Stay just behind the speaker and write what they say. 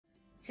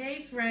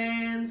Hey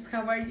friends,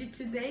 how are you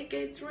today,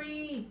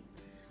 K3?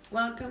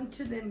 Welcome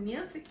to the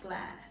music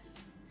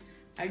class.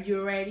 Are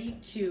you ready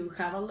to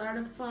have a lot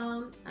of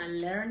fun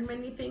and learn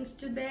many things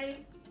today?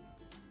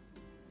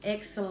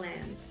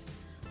 Excellent.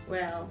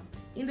 Well,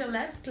 in the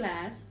last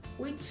class,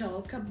 we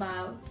talked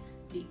about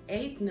the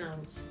 8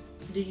 notes.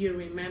 Do you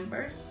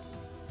remember?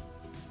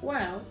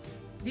 Well,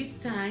 this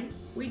time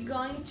we're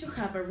going to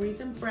have a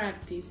rhythm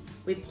practice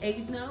with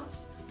 8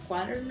 notes,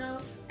 quarter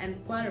notes,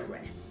 and quarter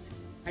rest.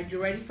 Are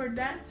you ready for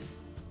that?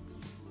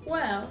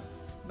 Well,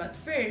 but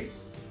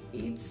first,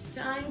 it's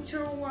time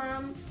to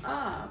warm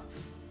up.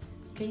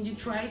 Can you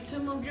try to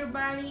move your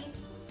body?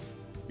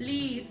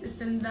 Please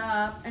stand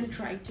up and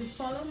try to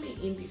follow me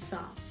in this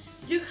song.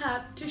 You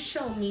have to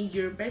show me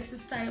your best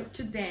style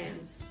to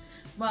dance.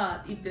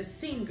 But if the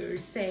singer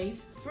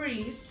says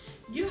freeze,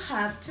 you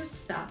have to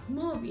stop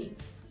moving.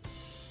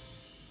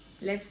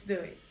 Let's do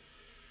it.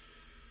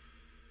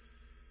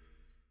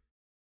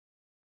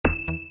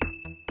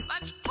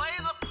 Let's play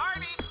the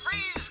party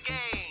freeze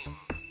game.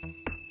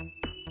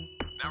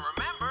 Now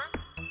remember,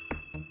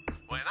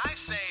 when I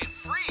say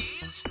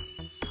freeze,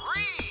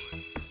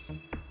 freeze.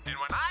 And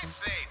when I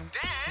say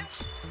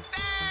dance,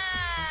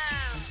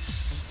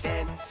 dance.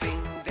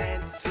 Dancing,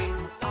 dancing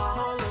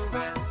all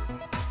around.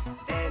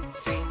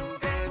 Dancing,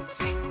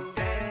 dancing,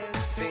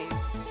 dancing.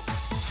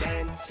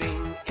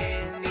 Dancing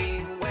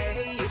any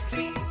way you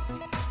please.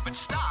 But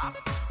stop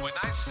when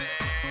I say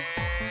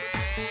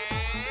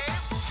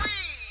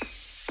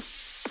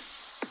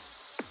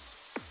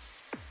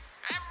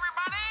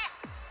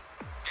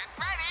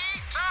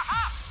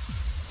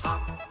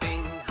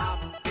hopping,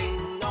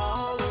 hopping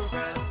all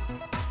around.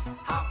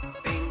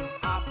 Hopping,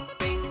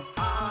 hopping,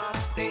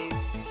 hopping.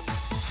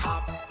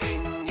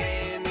 Hopping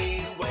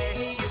any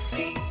way you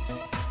please.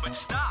 But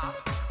stop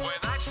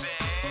when I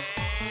say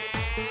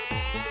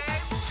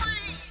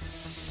freeze.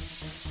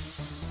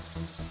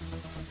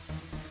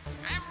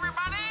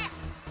 Everybody,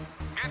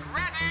 get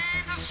ready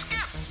to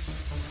skip.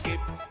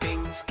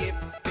 Skipping,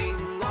 skipping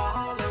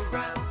all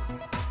around.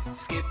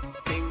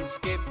 Skipping,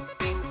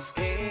 skipping,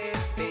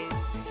 skipping.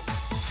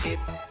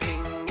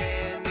 Skipping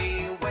any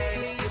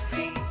way you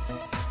please.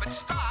 But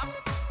stop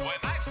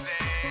when I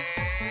say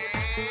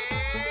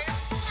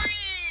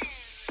freeze.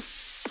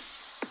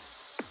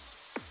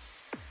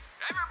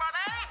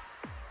 Everybody,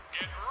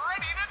 get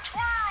ready to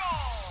twirl.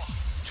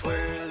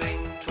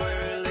 Twirling,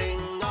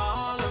 twirling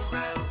all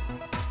around.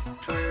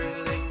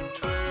 Twirling,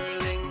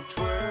 twirling,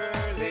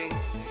 twirling.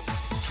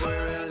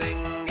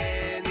 Twirling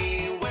any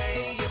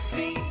way you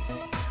please.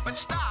 But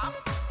stop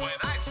when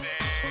I say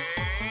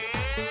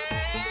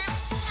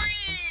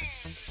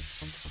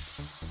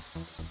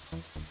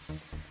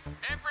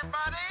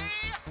everybody,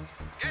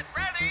 get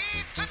ready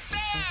to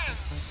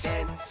dance!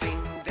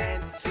 Dancing,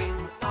 dancing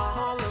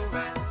all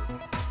around.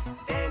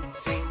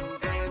 Dancing,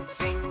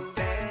 dancing,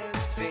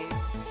 dancing.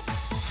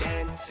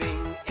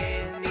 Dancing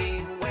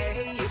any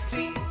way you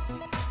please.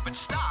 But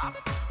stop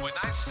when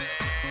I say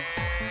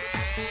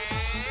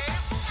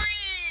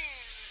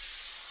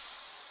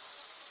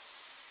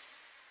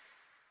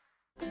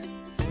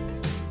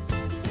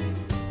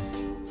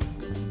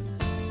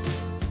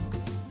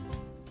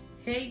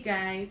Hey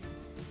guys,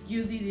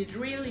 you did it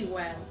really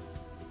well.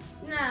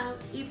 Now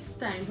it's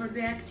time for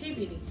the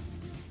activity.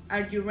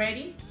 Are you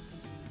ready?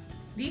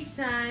 This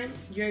time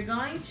you're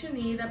going to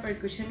need a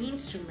percussion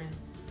instrument.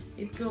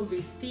 It could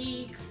be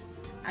sticks,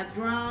 a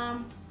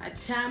drum, a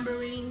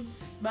tambourine,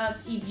 but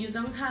if you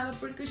don't have a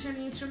percussion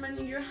instrument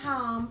in your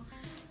home,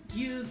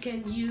 you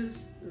can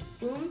use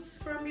spoons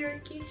from your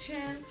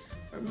kitchen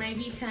or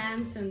maybe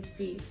hands and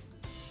feet.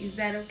 Is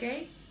that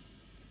okay?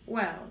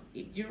 Well,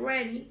 if you're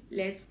ready,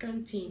 let's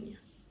continue.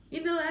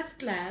 In the last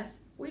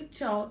class, we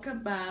talked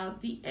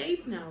about the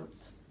 8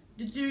 notes.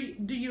 Do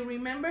you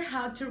remember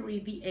how to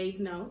read the 8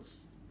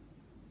 notes?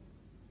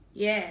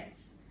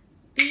 Yes,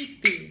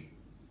 Titi.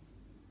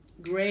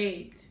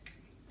 Great.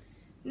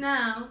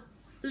 Now,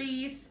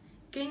 please,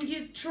 can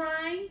you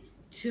try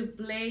to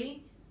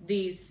play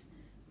this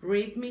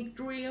rhythmic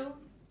drill?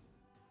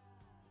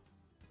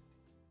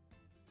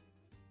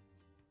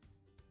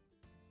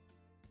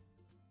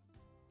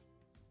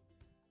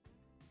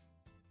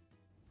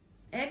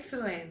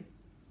 Excellent.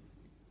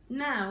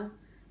 Now,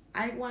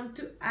 I want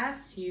to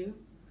ask you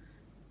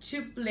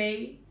to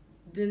play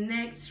the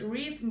next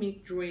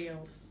rhythmic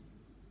drills.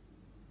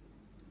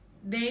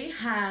 They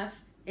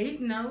have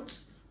 8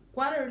 notes,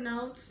 quarter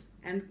notes,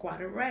 and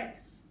quarter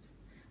rest.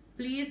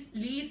 Please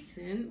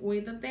listen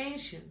with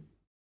attention.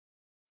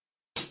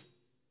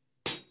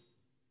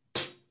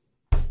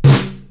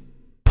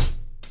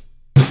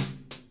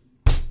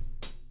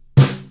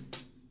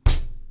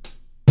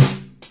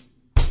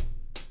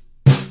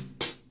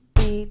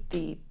 Ti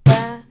ti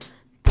ta,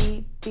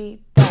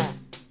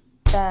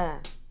 ta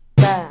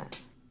ta,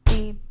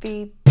 ti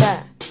ti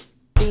ta,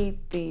 ti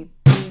ti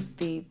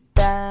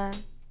ta,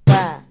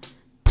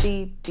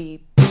 ti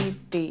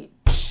ti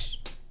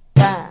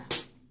ta.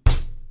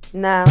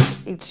 Now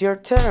it's your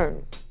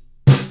turn.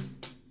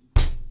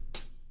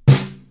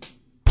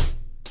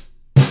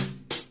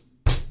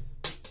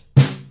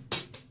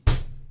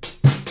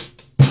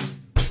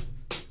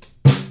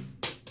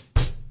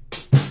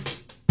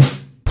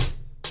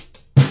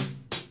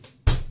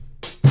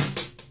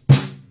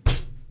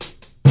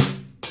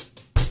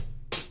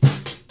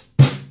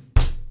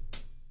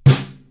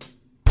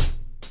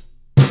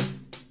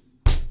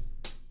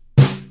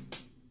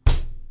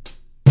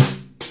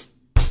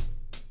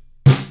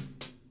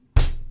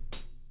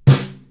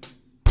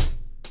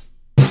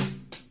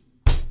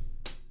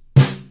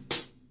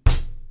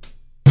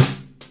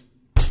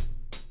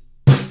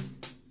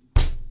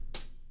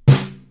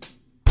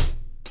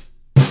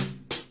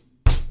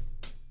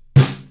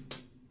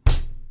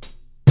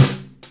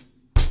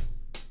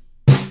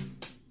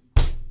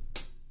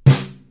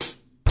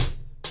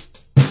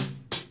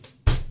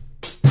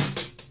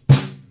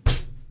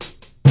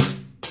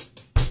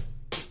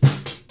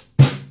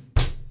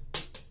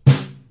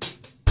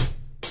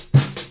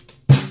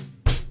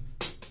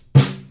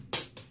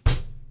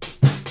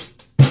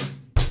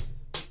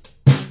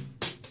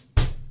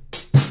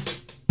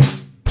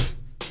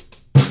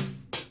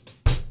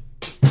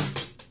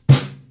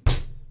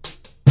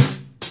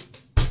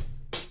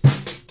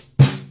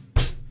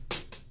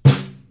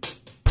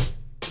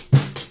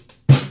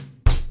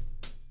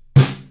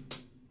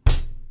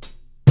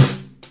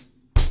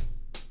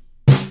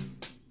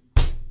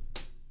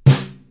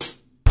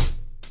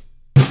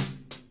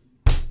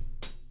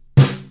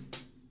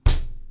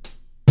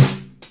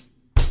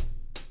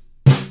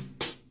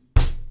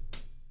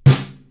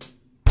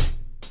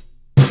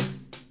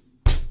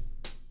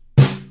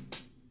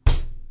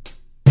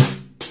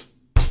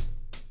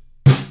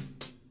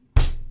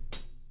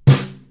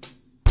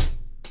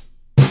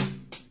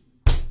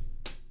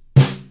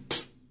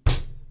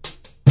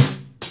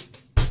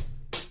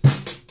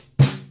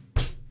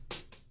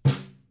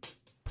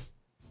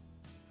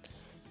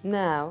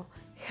 Now,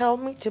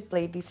 help me to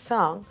play this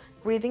song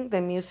reading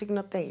the music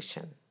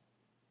notation.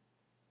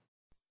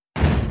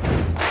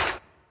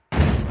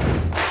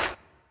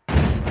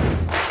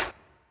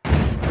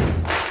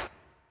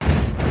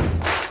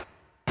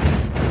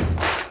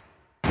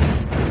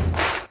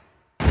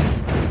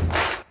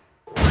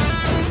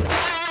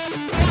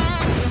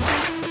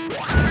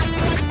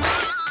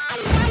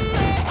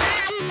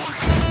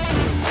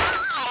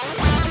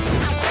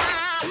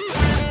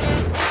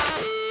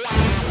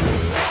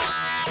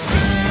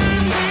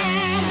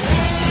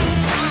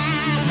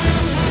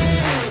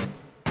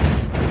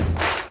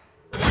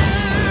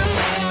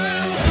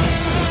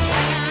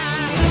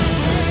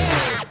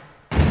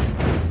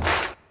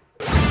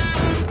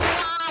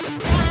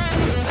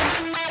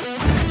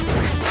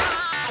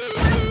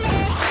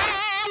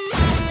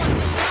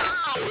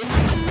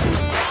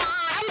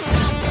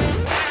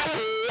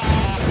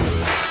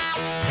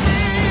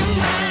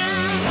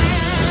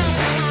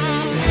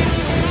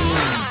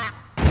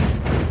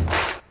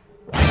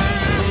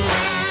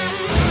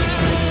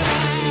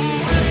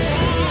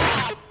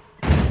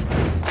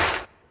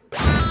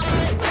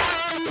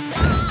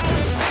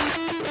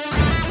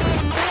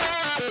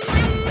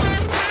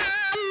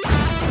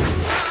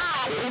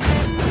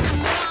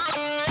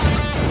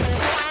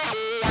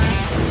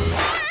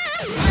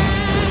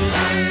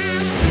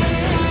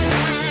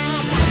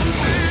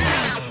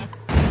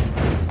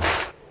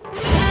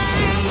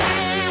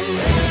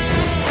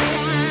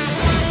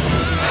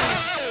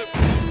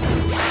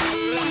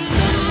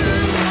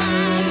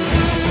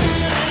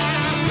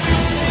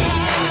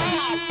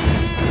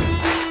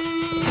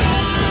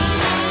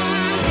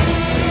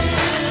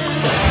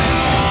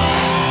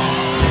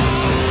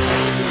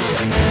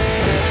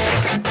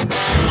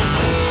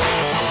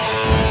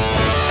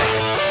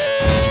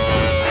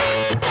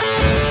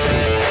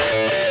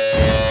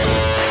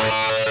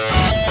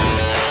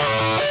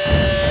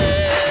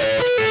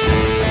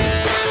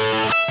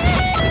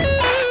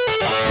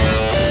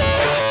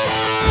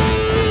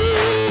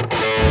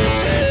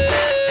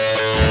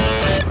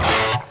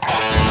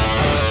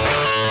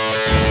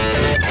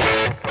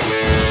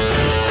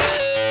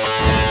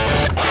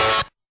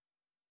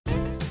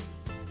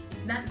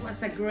 That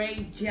was a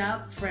great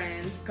job,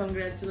 friends.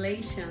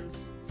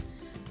 Congratulations.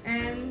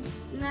 And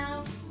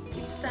now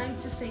it's time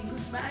to say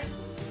goodbye.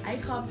 I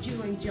hope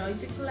you enjoyed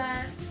the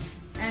class,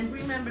 and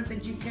remember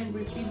that you can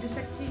repeat this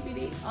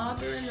activity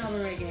over and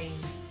over again.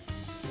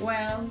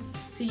 Well,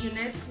 see you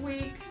next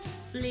week.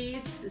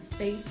 Please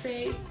stay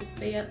safe,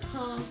 stay at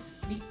home,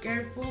 be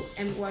careful,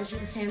 and wash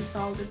your hands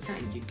all the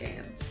time you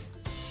can.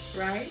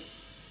 Right?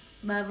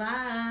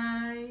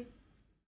 Bye-bye.